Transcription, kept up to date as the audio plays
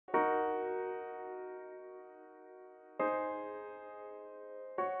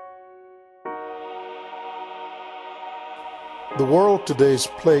The world today is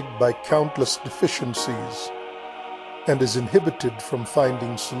plagued by countless deficiencies and is inhibited from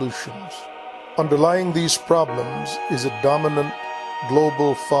finding solutions. Underlying these problems is a dominant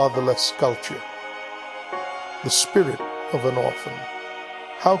global fatherless culture, the spirit of an orphan.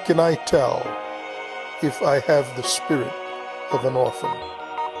 How can I tell if I have the spirit of an orphan?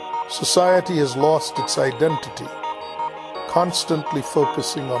 Society has lost its identity, constantly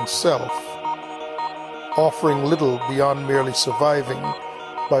focusing on self, offering little beyond merely surviving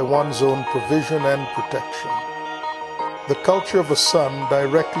by one's own provision and protection. The culture of a son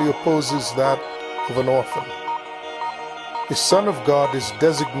directly opposes that of an orphan. A son of God is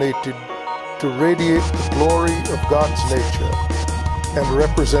designated to radiate the glory of God's nature and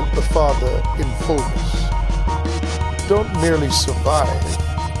represent the Father in fullness. Don't merely survive.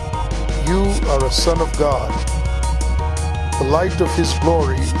 You are a son of God, the light of His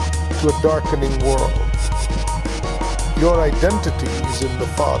glory to a darkening world. Your identity is in the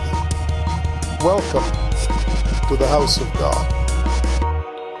Father. Welcome to the house of God.